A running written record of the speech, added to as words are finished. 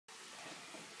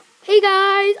Hey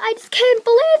guys, I just can't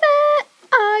believe it.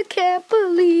 I can't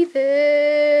believe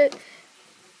it.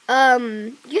 You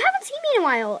haven't seen me in a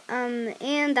while.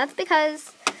 And that's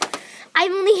because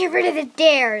I'm only here for the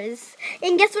dares.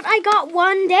 And guess what? I got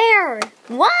one dare.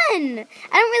 One!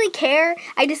 I don't really care.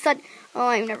 I just thought, oh,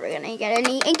 I'm never gonna get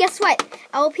any. And guess what?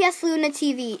 LPS Luna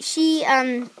Tv, she,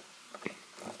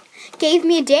 gave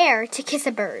me a dare to kiss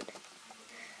a bird.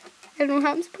 I don't know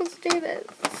how I'm supposed to do this.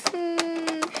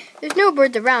 There's no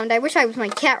birds around. I wish I was my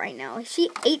cat right now. She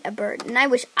ate a bird, and I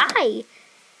wish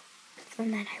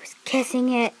from that I was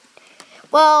kissing it.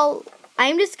 Well,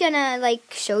 I'm just gonna,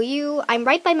 show you. I'm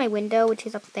right by my window, which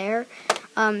is up there.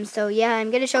 So yeah,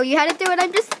 I'm gonna show you how to do it.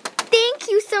 Thank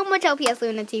you so much, LPS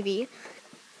Luna TV.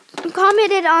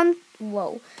 Commented on,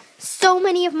 so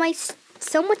much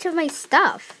of my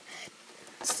stuff.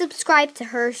 Subscribe to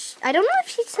her. I don't know if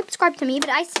she subscribed to me, but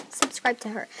I subscribed to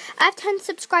her. I have 10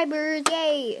 subscribers.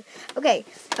 Yay. Okay.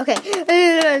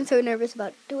 I'm so nervous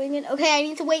about doing it. Okay, I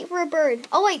need to wait for a bird.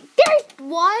 Oh, wait. There's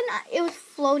one. It was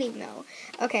floating, though.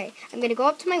 Okay, I'm going to go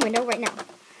up to my window right now.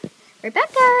 Right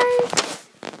back, guys.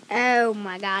 Oh,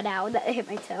 my God. Ow, that hit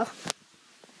my toe.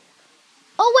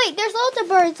 Oh, wait. There's lots of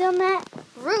birds on that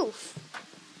roof.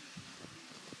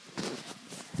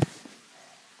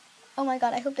 Oh my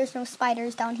God, I hope there's no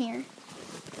spiders down here.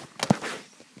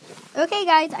 Okay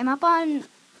guys, I'm up on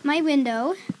my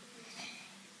window.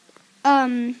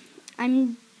 I'm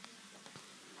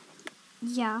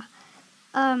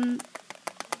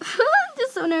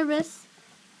just so nervous.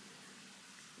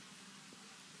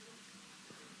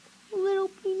 Little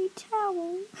baby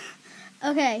towel.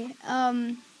 Okay,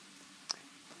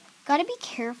 gotta be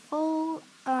careful.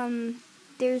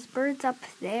 There's birds up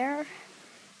there.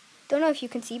 Don't know if you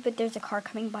can see, but there's a car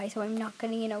coming by, so I'm not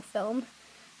gonna, film.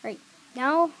 Right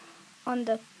now, on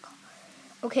the...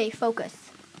 Okay, focus.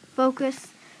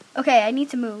 Okay, I need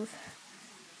to move.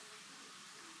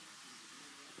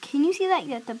 Can you see that?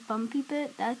 The bumpy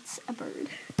bit? That's a bird.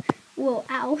 Whoa,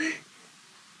 ow.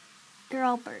 They're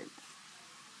all birds.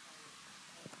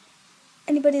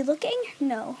 Anybody looking?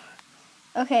 No.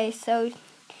 Okay, so,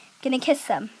 gonna kiss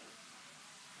them.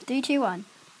 3, 2, 1.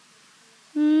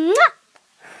 Mwah!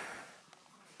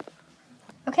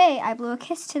 Okay, I blew a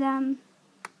kiss to them.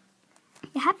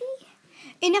 You happy?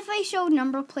 And if I show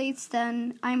number plates,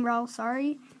 then I'm real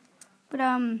sorry. But,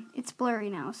 it's blurry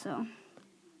now, so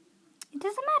it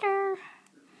doesn't matter.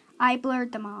 I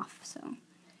blurred them off, so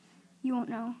you won't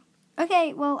know.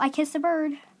 Okay, well, I kissed a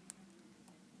bird.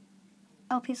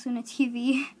 LPS Luna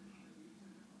TV.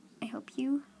 I hope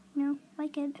you,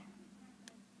 like it.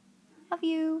 Love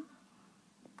you.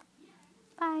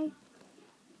 Bye.